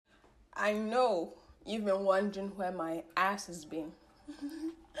I know you've been wondering where my ass has been.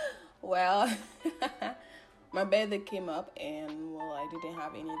 Well, my birthday came up and, I didn't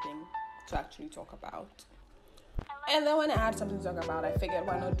have anything to actually talk about. And then when I had something to talk about, I figured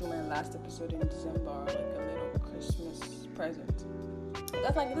why not do my last episode in December, like a little Christmas present.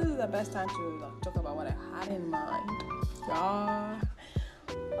 That's this is the best time to talk about what I had in mind. Well,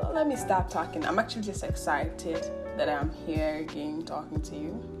 let me stop talking. I'm actually just excited that I'm here again talking to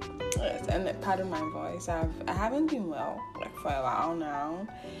you. Yes, and pardon my voice. I haven't been well for a while now.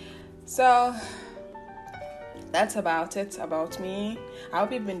 So that's about it about me. I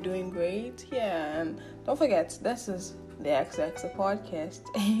hope you've been doing great. Yeah, and don't forget, this is the XX podcast.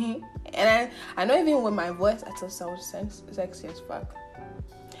 And I know even with my voice, I still sound sexy as fuck.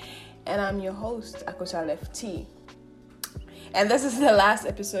 And I'm your host, Akosha Lefty. And this is the last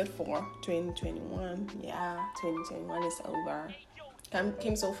episode for 2021. Yeah, 2021 is over.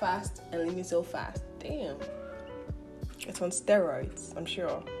 Came so fast and leave me so fast. Damn. It's on steroids, I'm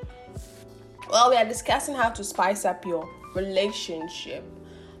sure. Well, we are discussing how to spice up your relationship.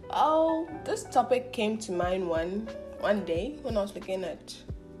 Oh, this topic came to mind one day when I was looking at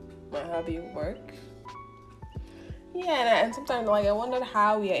my hobby work. Yeah, and sometimes I wondered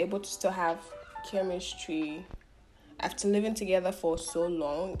how we are able to still have chemistry after living together for so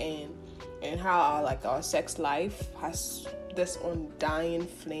long, and how our sex life has this undying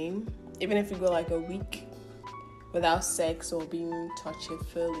flame, even if we go a week without sex or being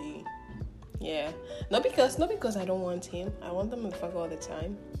touchy-feely. Yeah, not because I don't want him. I want them to fuck all the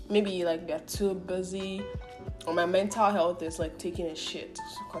time. Maybe they're too busy, or my mental health is taking a shit.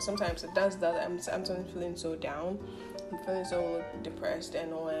 Because sometimes it does that. I'm feeling so down. I'm feeling so depressed,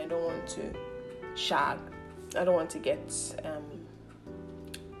 and I don't want to shag. I don't want to get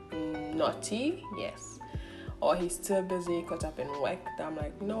naughty. Yes, or he's still busy, caught up in work. That I'm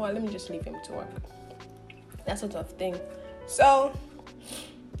you know what? Let me just leave him to work. That sort of thing. So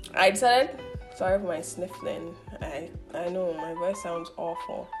I decided. Sorry for my sniffling. I know my voice sounds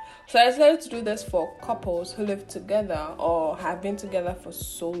awful. So I decided to do this for couples who live together or have been together for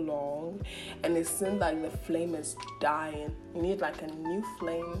so long, and it seems like the flame is dying. You need a new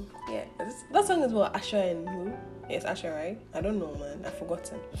flame. Yeah, that song is what, Asher and who? Yes, Asher, right? I don't know, man. I've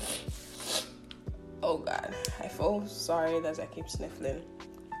forgotten. Oh God, I feel sorry that I keep sniffling.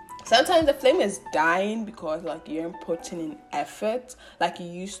 Sometimes the flame is dying because you aren't putting in effort like you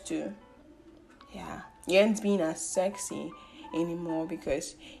used to. Yeah, you aren't being as sexy anymore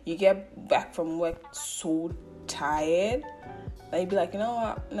because you get back from work so tired that you be you know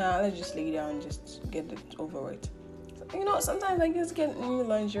what? Nah, let's just lay down and just get it over with. So, sometimes I just get new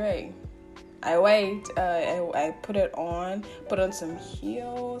lingerie. I wait, I put it on, put on some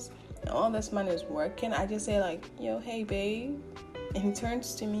heels, and all this man is working. I just say yo, hey babe. And he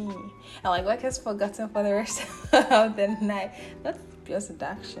turns to me and has forgotten for the rest of the night. That's pure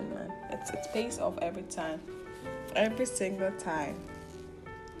seduction, man. It pays off every time. Every single time.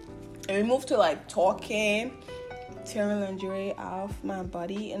 And we move to talking, tearing lingerie off my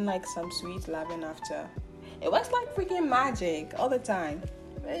body, and some sweet loving after. It was freaking magic all the time.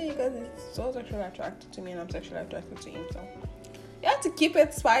 Because it's so sexually attracted to me and I'm sexually attracted to him. So you have to keep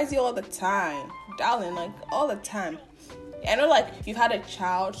it spicy all the time. Darling, all the time. I know you've had a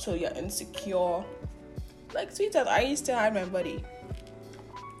child, so you're insecure. Sweetheart, I used to hide my body.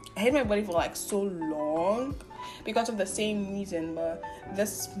 I hid my body for so long because of the same reason, but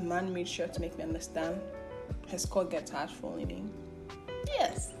this man made sure to make me understand. His cock gets hard for living.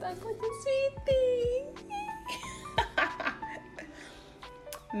 Yes, that's a sweet thing.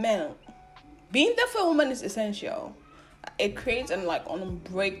 Man, being there for a woman is essential. It creates an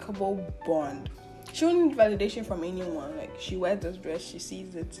unbreakable bond. She won't need validation from anyone. She wears this dress, she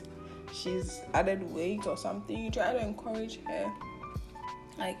sees it, she's added weight or something. You try to encourage her.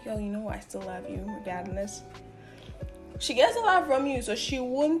 Yo, you know I still love you regardless. She gets a lot from you, so she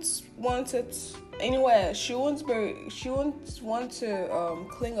won't want it anywhere. She won't want to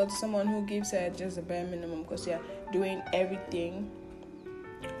cling on to someone who gives her just the bare minimum because you're doing everything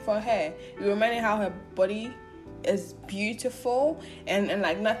for her. You remind her how her body is beautiful and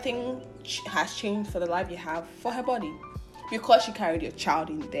nothing has changed for the life you have for her body because she carried your child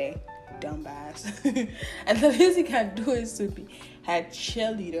in there, dumbass. And the least you can do is to be her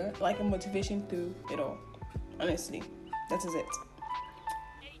cheerleader, a motivation through it all. Honestly, that is it.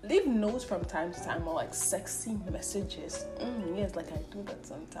 Leave notes from time to time or sexy messages. Yes, I do that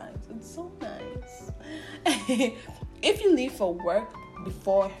sometimes. It's so nice. If you leave for work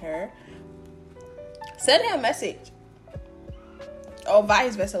before her, send her a message. Or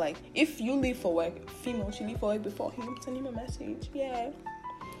vice versa. If you leave for work, female, she leave for work before him, send him a message. Yeah.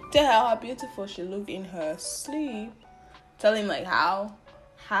 Tell her how beautiful she looked in her sleep. Tell him like how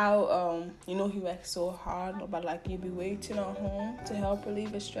he works so hard, but like you'll be waiting at home to help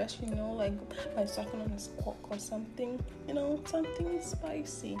relieve his stress, like by sucking on his cock or something, something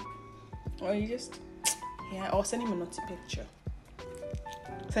spicy. Or you just or send him a naughty picture.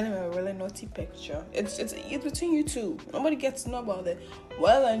 Send him a really naughty picture. It's between you two. Nobody gets to know about it.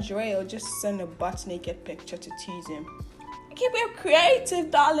 Well, lingerie, or just send a butt naked picture to tease him. Keep it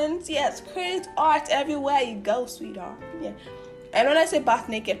creative, darlings. Yes, create art everywhere you go, sweetheart. Yeah. And when I say butt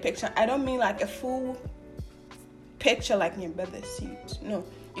naked picture, I don't mean like a full picture like in your brother's suit. No,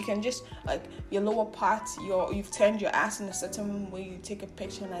 you can just like your lower part, you've turned your ass in a certain way. You take a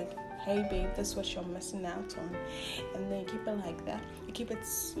picture like, hey babe, this is what you're missing out on, and then you keep it like that. You keep it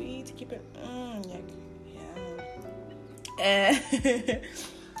sweet. You keep it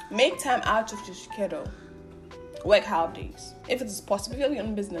make time out of your schedule. Work half days if it is possible. If you're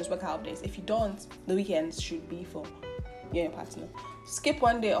in business, work half days. If you don't, the weekends should be for you and your partner. Skip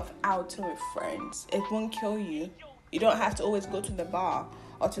one day of outing with friends. It won't kill you. You don't have to always go to the bar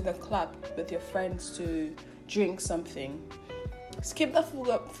or to the club with your friends to drink something. Skip the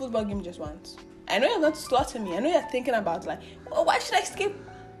football game just once. I know you're going to slaughter me. I know you're thinking about like, oh, why should I skip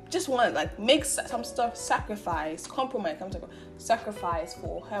just one? Like, make some stuff, sacrifice, compromise, sacrifice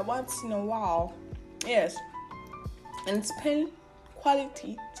for her once in a while. Yes. And spend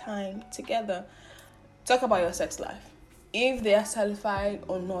quality time together. Talk about your sex life. If they are satisfied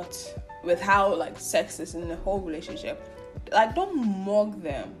or not with how like sex is in the whole relationship, like don't mock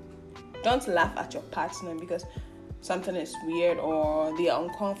them. Don't laugh at your partner because something is weird or they are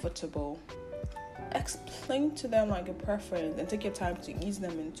uncomfortable. Explain to them like a preference and take your time to ease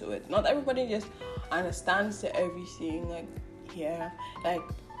them into it. Not everybody just understands everything. Like, yeah, like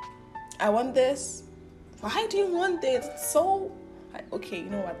I want this. Why do you want this? It's so like, okay, you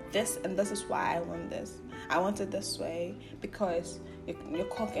know what? This and this is why I want this. I want it this way because your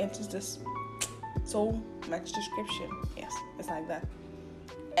cock enters this so much description. Yes, it's like that.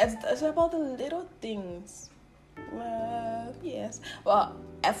 It's about the little things. Well, yes. Well,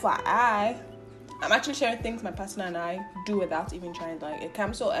 FYI, I'm actually sharing things my partner and I do without even trying. Like, it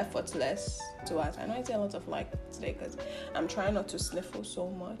comes so effortless to us. I know I say a lot of like today because I'm trying not to sniffle so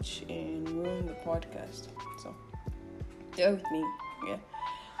much and ruin the podcast. So, bear with me. Yeah.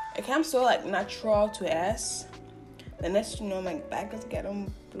 It comes so like natural to us. The next you know, my back is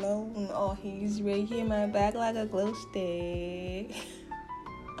getting blown. Oh, he's right here, my back like a glow stick.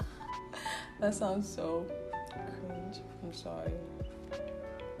 That sounds so cringe. I'm sorry.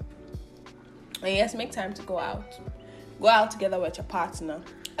 And yes, make time to go out. Go out together with your partner.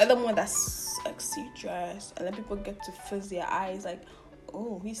 Let them wear that sexy dress and let people get to fizz their eyes like,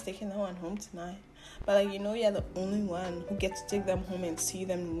 oh, he's taking that one home tonight. But like, you're the only one who gets to take them home and see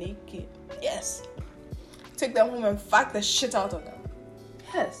them naked. Yes. Take them home and fuck the shit out of them.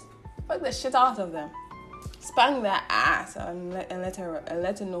 Yes. Fuck the shit out of them. Spank their ass and let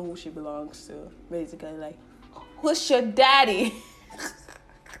her know who she belongs to. Basically, like, who's your daddy?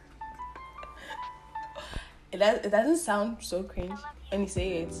 It doesn't sound so cringe when you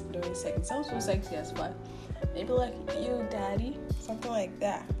say it during sex. It sounds so sexy as fuck. Maybe like, you daddy, something like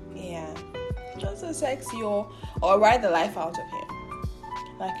that. Yeah, just so sexy or ride the life out of him.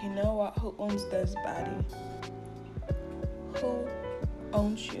 Like, you know what? Who owns this body? Who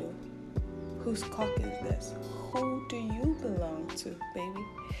owns you? Whose cock is this? Who do you belong to, baby?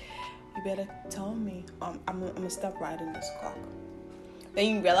 You better tell me. I'm gonna stop riding this cock. Then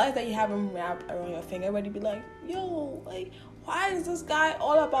you realize that you have him wrapped around your finger. Everybody be like, yo, like, why is this guy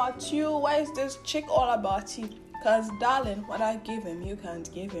all about you? Why is this chick all about you? Because, darling, what I give him, you can't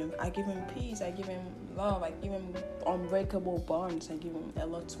give him. I give him peace. I give him love. I give him unbreakable bonds. I give him a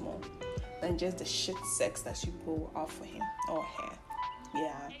lot more than just the shit sex that you go off for him or her.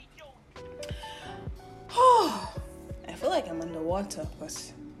 Yeah. I feel like I'm underwater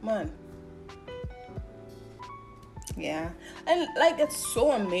because, man. Yeah. And, like, it's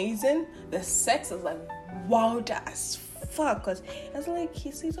so amazing. The sex is, like, wild as fuck. Because it's like,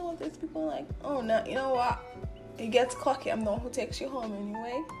 he sees all these people like, oh, no, you know what? He gets cocky. I'm the one who takes you home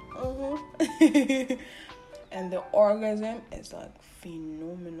anyway. And the orgasm is, like,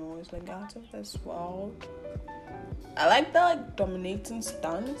 phenomenal. It's, like, out of this world. I like the, like, dominating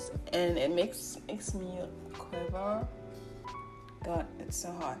stance. And it makes me quiver. God, it's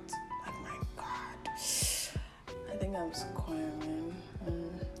so hot. Like, my God. I think I'm squirming.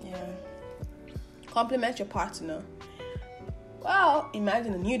 Yeah. Compliment your partner. Well,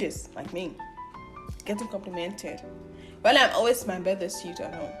 imagine a nudist like me getting complimented. Well, I'm always my brother's suit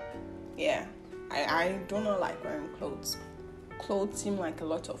at home. Yeah. I do not like wearing clothes clothes seem like a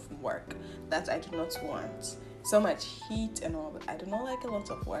lot of work that I do not want. So much heat and all, but I do not like a lot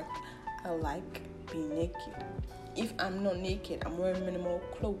of work. I like being naked. If I'm not naked, I'm wearing minimal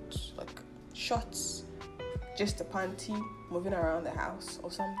clothes, like shorts, just a panty, moving around the house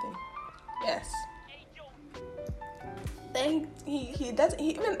or something. Yes. Then he does.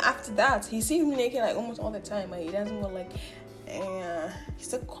 Even after that, he sees me naked like almost all the time. But he doesn't go like, he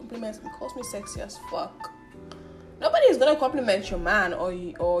still compliments me, calls me sexy as fuck. Nobody is gonna compliment your man or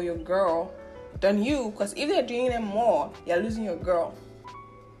your girl than you, because if they're doing them more, you're losing your girl,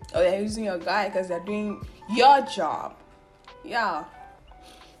 or they're losing your guy because they're doing your job. Yeah.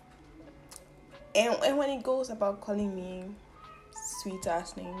 And when he goes about calling me sweet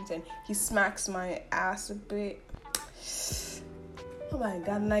ass names and he smacks my ass a bit, oh my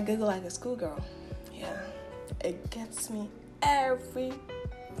god, and I giggle like a schoolgirl. Yeah, it gets me every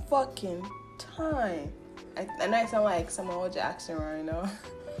fucking time. I know I sound like Samuel Jackson right now.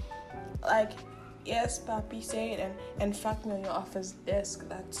 Like, yes, papi, say it and fuck me on your office desk.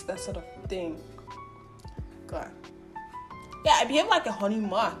 That's that sort of thing. God. Yeah, I behave like a honey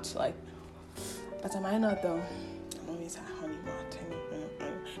mutt, like, but am I not though? I'm always a honey mutt.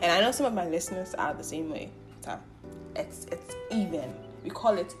 And I know some of my listeners are the same way. So it's even. We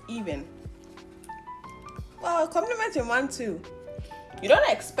call it even. Well, compliment your man too. You don't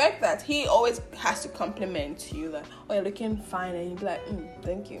expect that he always has to compliment you, like, oh, you're looking fine, and you be like,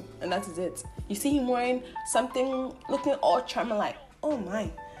 thank you, and that is it. You see him wearing something, looking all charming, like, oh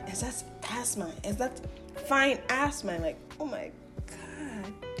my, is that ass man? Is that fine ass man? Like, oh my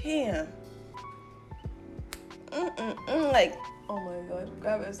god, damn. Like, oh my god,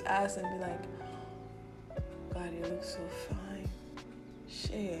 grab his ass and be like, god, you look so fine.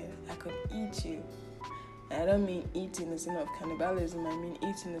 Shit, I could eat you. I don't mean eat in the sense of cannibalism. I mean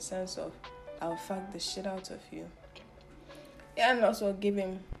eat in the sense of I'll fuck the shit out of you. Yeah, and also give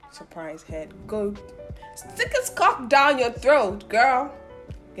him surprise head. Go stick his cock down your throat, girl.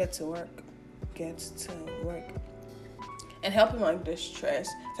 Get to work. Get to work. And help him under stress.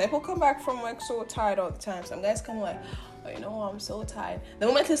 So people come back from work so tired all the time. Some guys come like, oh, you know what, I'm so tired. The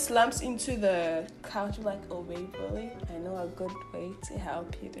moment he slumps into the couch, you're like, oh, babe, really? I know a good way to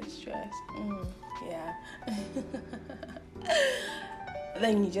help you distress. Yeah.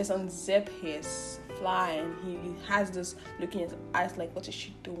 Then you just unzip his fly and he has this looking at his eyes like, what is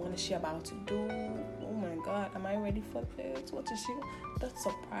she doing? What is she about to do? Oh my god, am I ready for this? What is she? That's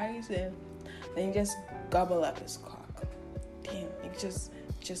surprising. Then you just gobble up his cock. Damn, you just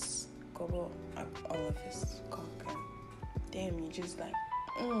gobble up all of his cock. Damn, you just like,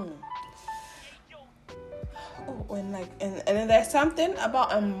 Oh, and like, and then there's something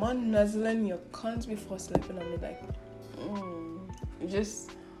about a man nuzzling your cunt before sleeping on me, like, you just,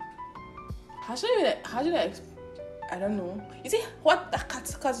 how should I don't know. You see what the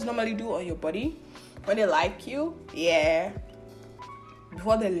cats normally do on your body when they like you? Yeah.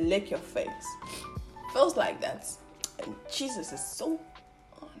 Before they lick your face. Feels like that. And Jesus is so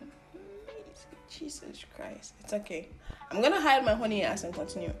amazing. Jesus Christ. It's okay. I'm gonna hide my honey ass and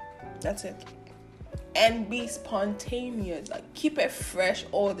continue. That's it. And be spontaneous. Like, keep it fresh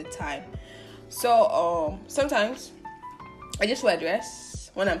all the time. So sometimes I just wear a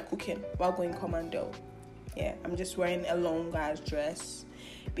dress when I'm cooking while going commando. Yeah, I'm just wearing a long ass dress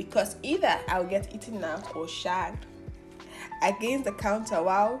because either I'll get eaten out or shagged against the counter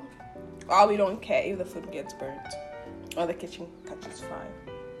while we don't care if the food gets burnt or the kitchen catches fire.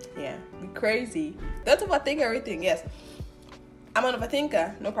 Yeah, be crazy. Don't overthink everything. Yes, I'm an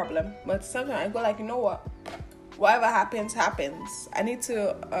overthinker, no problem. But sometimes I go like, you know what? Whatever happens, happens. I need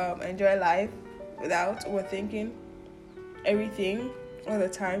to enjoy life without overthinking everything all the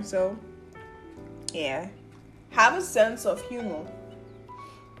time. So, yeah. Have a sense of humor.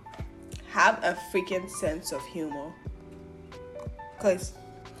 Have a freaking sense of humor. Because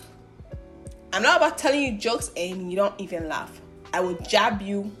I'm not about telling you jokes and you don't even laugh. I will jab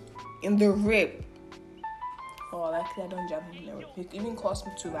you in the rib. Oh, likely I don't jab him in the rib. It even calls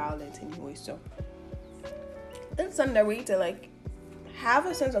me too violent anyway, so it's underrated. Like, have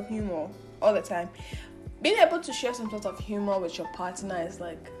a sense of humor all the time. Being able to share some sort of humor with your partner is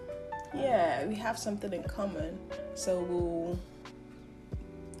like, yeah, we have something in common. So we'll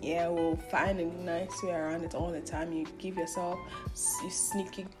find a nice way around it all the time. You give yourself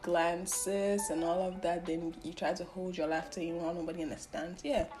sneaky glances and all of that. Then you try to hold your laughter in while nobody understands.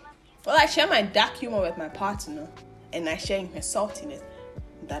 Yeah. Well, I share my dark humor with my partner, and I share her saltiness.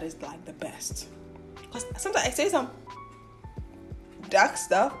 That is like the best. Because sometimes I say some dark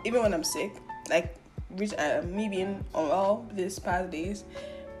stuff, even when I'm sick. Like, me being unwell these past days.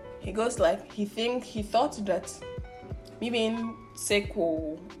 He goes like, he thought that me being sick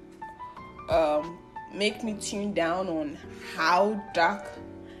will make me tune down on how dark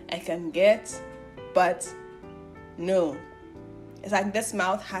I can get. But no, it's like this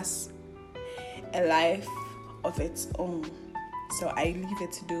mouth has a life of its own, so I leave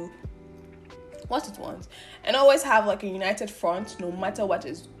it to do what it wants, and always have like a united front no matter what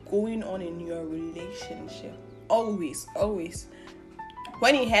is going on in your relationship. Always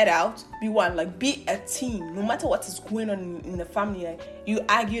when you head out, be one, like be a team no matter what is going on in the family. Like you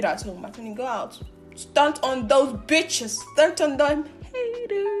argued at home, but when you go out, stunt on those bitches, stunt on them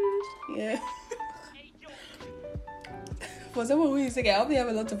haters. Yeah. For someone who is sick, I hope they have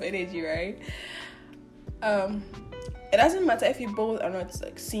a lot of energy, right? It doesn't matter if you both are not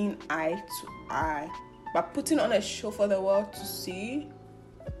like seeing eye to eye, but putting on a show for the world to see,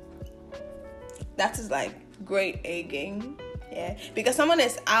 that is like grade A game. Yeah, because someone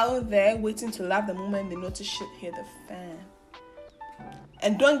is out there waiting to laugh the moment they notice shit hit the fan.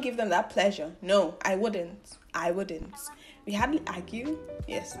 And don't give them that pleasure. No, I wouldn't. We hardly argue,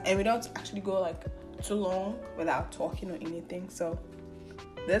 yes, and we don't actually go like too long without talking or anything. So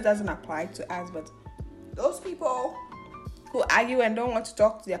this doesn't apply to us, but those people who argue and don't want to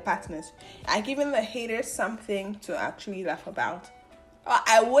talk to their partners are giving the haters something to actually laugh about. Or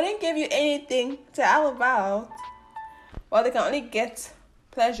I wouldn't give you anything to laugh about. Well, they can only get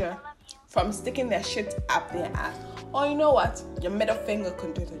pleasure from sticking their shit up their ass. Or you know what? Your middle finger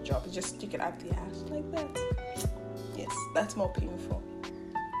can do the job. You just stick it up the ass like that. Yes, that's more painful.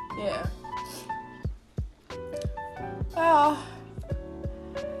 Yeah. Oh,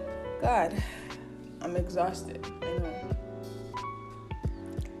 God. I'm exhausted. I know.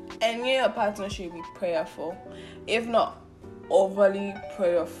 And your partner should be prayerful. If not overly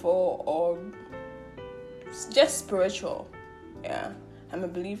prayerful or just spiritual. Yeah. I'm a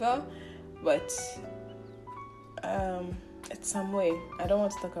believer, but it's some way. I don't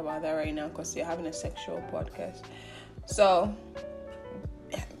want to talk about that right now because you're having a sexual podcast. So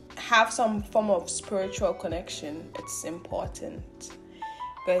have some form of spiritual connection. It's important.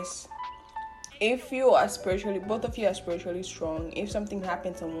 Because if you are spiritually, both of you are spiritually strong, if something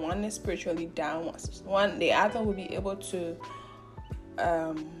happens and one is spiritually down, the other will be able to,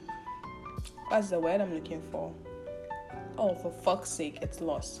 what's the word I'm looking for? Oh, for fuck's sake, it's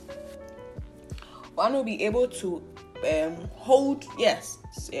lost. One will be able to hold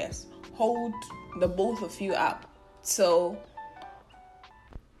the both of you up. So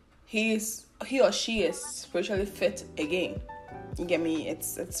he or she is spiritually fit again. You get me?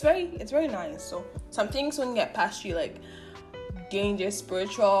 It's very nice. So some things won't get past you, like danger,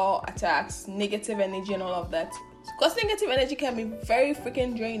 spiritual attacks, negative energy and all of that. Because negative energy can be very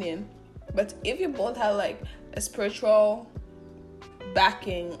freaking draining. But if you both have like a spiritual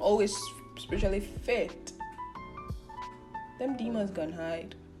backing, always spiritually fit, them demons gonna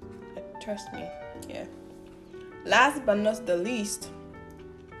hide. Trust me. Yeah. Last but not the least,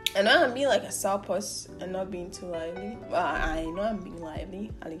 and I'm being like a sourpuss and not being too lively. Well, I know I'm being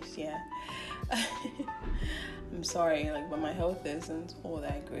lively, at least, yeah. I'm sorry, but my health isn't all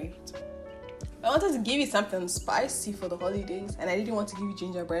that great. I wanted to give you something spicy for the holidays, and I didn't want to give you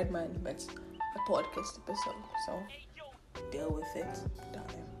gingerbread man, but a podcast episode, so deal with it,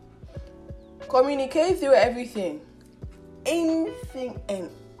 darling. Communicate through everything, anything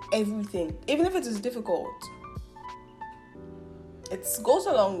and everything, even if it is difficult. It goes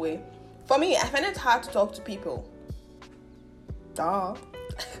a long way. For me, I find it hard to talk to people. Duh.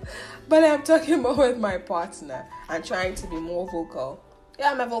 But I'm talking about with my partner and trying to be more vocal.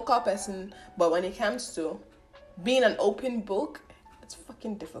 Yeah, I'm a vocal person, but when it comes to being an open book, it's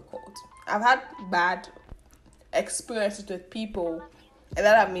fucking difficult. I've had bad experiences with people, and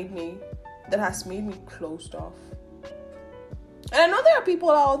that has made me closed off. And I know there are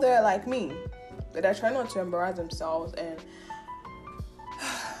people out there like me that are trying not to embarrass themselves and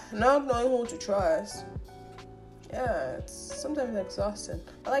not knowing who to trust. Yeah, it's sometimes exhausting.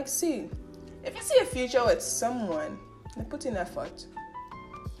 But if you see a future with someone, they put in effort.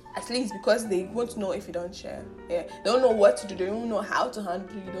 At least because they won't know if you don't share. Yeah, they don't know what to do. They don't know how to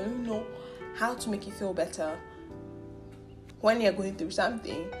handle you. They don't know how to make you feel better when you're going through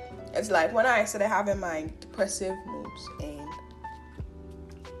something. It's like when I started having my depressive moods and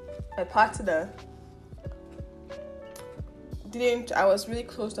my partner I was really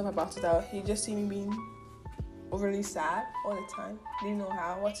closed up about it. He just see me being overly sad all the time. Didn't know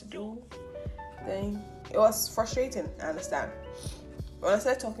what to do. Then it was frustrating, I understand. When I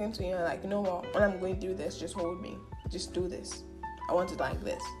started talking to him, you know what, when I'm going through this, just hold me. Just do this. I want it like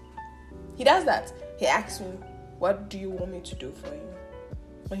this. He does that. He asks me, what do you want me to do for you?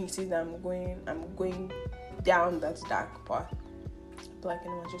 When he sees that I'm going down that dark path. Like,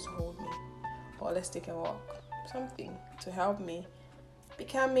 just hold me, or let's take a walk, something to help me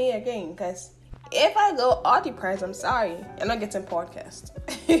become me again. Because if I go all depressed, I'm sorry, I'm not getting podcast.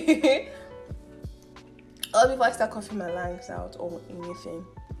 Or before I start coughing my lungs out or anything.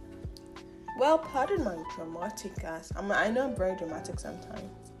 Well, pardon my dramatic ass. I know I'm very dramatic sometimes.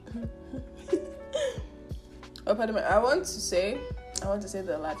 Oh, pardon me. I want to say that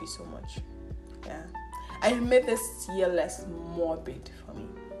I love you so much. Yeah. I made this year less morbid for me.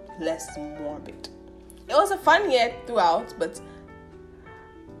 Less morbid. It was a fun year throughout, but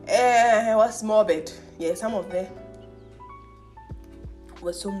it was morbid. Yeah, some of them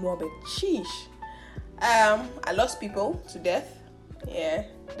were so morbid. Sheesh. I lost people to death. Yeah.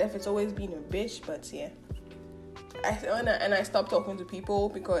 Death has always been a bitch, but yeah. I stopped talking to people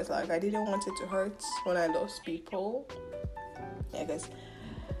because like I didn't want it to hurt when I lost people. Yeah, because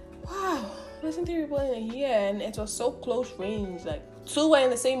wow, losing 3 people in a year, and it was so close range. Like 2 were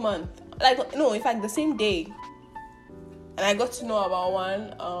in the same month. Like no, in fact the same day. And I got to know about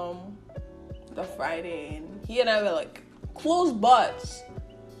one the Friday, and he and I were like close buds,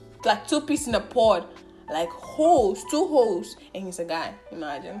 like 2 pieces in a pod, like hoes, 2 hoes, and he's a guy.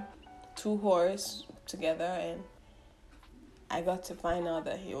 Imagine 2 whores together, and I got to find out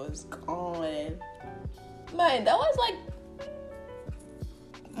that he was gone. And man, that was like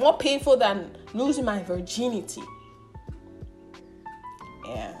more painful than losing my virginity.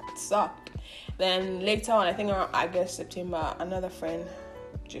 Yeah, it sucked. Then later on, I think around August, September, another friend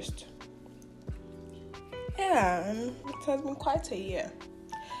just and it has been quite a year.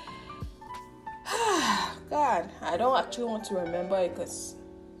 God, I don't actually want to remember it because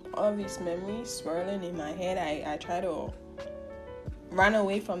all of these memories swirling in my head. I try to run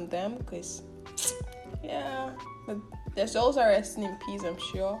away from them because, yeah, but their souls are resting in peace, I'm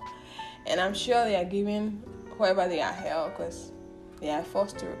sure. And I'm sure they are giving whoever they are hell because they are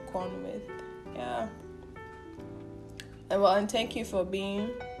forced to reckon with. Yeah. And thank you for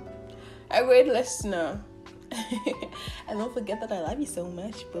being a great listener. And don't forget that I love you so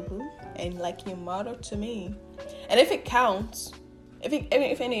much, boo-boo. And like your motto to me. And if it counts, if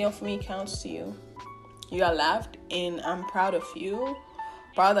any of me counts to you, you are loved, and I'm proud of you.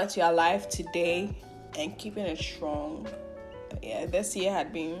 Proud that you're alive today and keeping it strong. Yeah, this year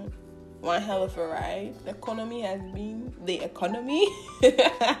had been one hell of a ride. The economy has been the economy.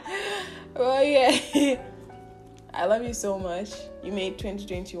 Well, yeah. I love you so much. You made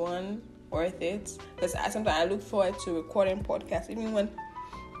 2021 worth it. Because sometimes I look forward to recording podcasts. Even when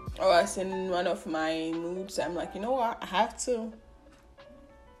I was in one of my moods, I'm like, you know what? I have to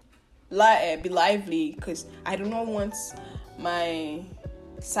be lively because I do not want my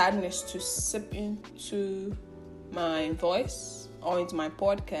sadness to seep into my voice or into my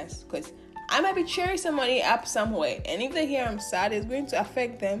podcast, because I might be cheering somebody up somewhere, and if they hear I'm sad, it's going to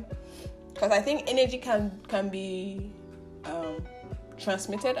affect them, because I think energy can be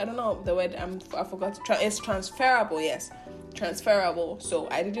transmitted. I don't know the word, I forgot. It's transferable. Yes, transferable. So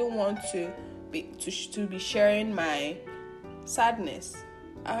I didn't want to be sharing my sadness.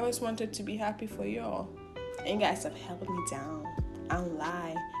 I always wanted to be happy for y'all, and you guys have held me down. I don't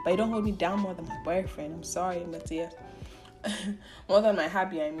lie, but you don't hold me down more than my boyfriend. I'm sorry, but yes. More than my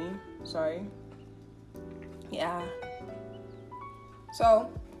hubby, I mean. Sorry. Yeah. So,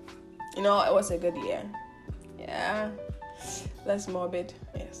 it was a good year. Yeah. Less morbid.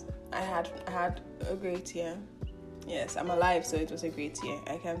 Yes. I had a great year. Yes, I'm alive, so it was a great year.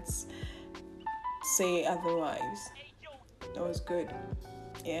 I can't say otherwise. It was good.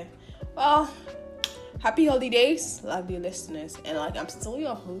 Yeah. Well, happy holidays, lovely listeners. And I'm still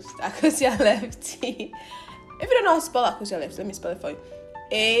your host, Akosia Lefty. If you don't know how to spell Akosia Lefty, let me spell it for you.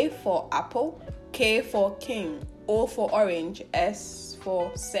 A for apple, K for king, O for orange, S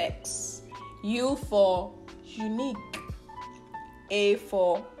for sex, U for unique, A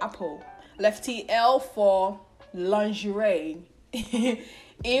for apple, Lefty, L for lingerie,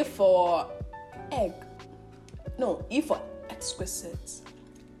 E for egg, no, E for exquisite,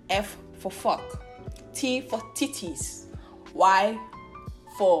 F for fuck, T for titties, Y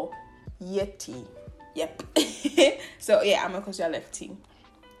for yeti. Yep. So yeah, I'm Akosia Lefty.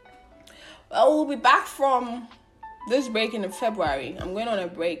 Well, we'll be back from this break in February. I'm going on a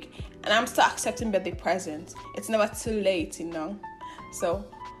break, and I'm still accepting birthday presents. It's never too late, So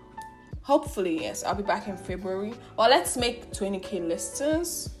hopefully, yes, I'll be back in February. Well, let's make 20k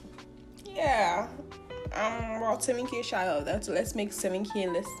listens. Yeah. Well, 7k shy of that, so let's make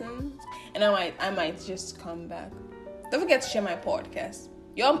 7k listens, and I might just come back. Don't forget to share my podcast.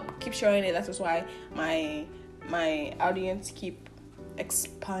 Y'all keep sharing it. That's why my audience keep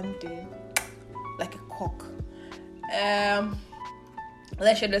expanding. like a cock.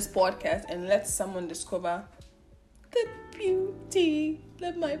 Let's share this podcast and let someone discover the beauty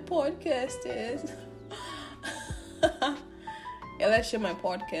that my podcast is. Yeah, let's share my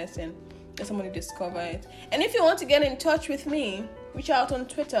podcast and let somebody discover it. And if you want to get in touch with me, reach out on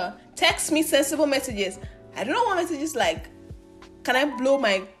Twitter. Text me sensible messages. I don't want messages like, can I blow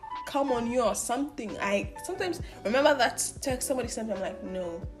my cum on you or something? I sometimes remember that text somebody sent me. I'm like,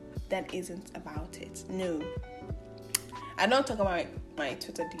 no, that isn't about it. No, I don't talk about my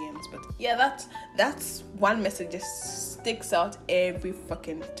Twitter DMs, but yeah, that's one message just sticks out every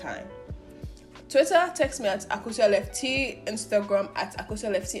fucking time. Twitter, text me at AkosiaLefty, Instagram at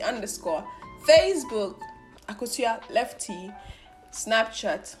AkosiaLefty _ Facebook, AkosiaLefty,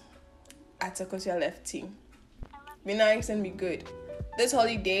 Snapchat at AkosiaLefty. Be nice and be good. This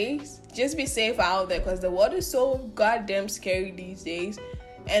holidays, just be safe out there because the world is so goddamn scary these days.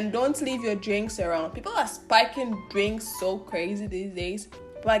 And don't leave your drinks around. People are spiking drinks so crazy these days.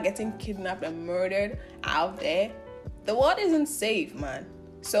 People are getting kidnapped and murdered out there. The world isn't safe, man.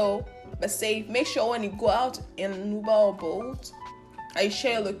 So, but safe. Make sure when you go out in an Uber or Bolt, you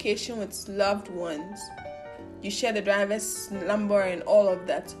share your location with loved ones. You share the driver's number and all of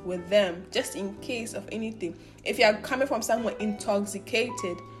that with them, just in case of anything. If you are coming from somewhere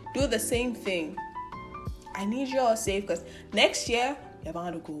intoxicated, do the same thing. I need you all safe because next year, you're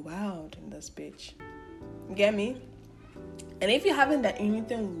about to go wild in this bitch. You get me? And if you haven't done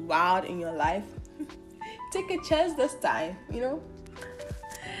anything wild in your life, take a chance this time, you know?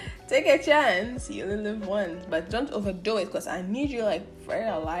 Take a chance. You only live once. But don't overdo it because I need you like very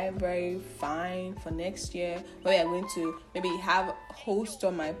alive, very fine for next year. Where we are going to maybe have a host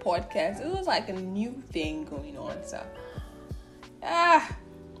on my podcast. It was like a new thing going on. So,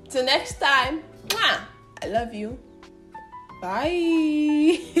 till next time. I love you.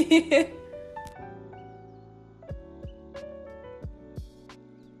 Bye.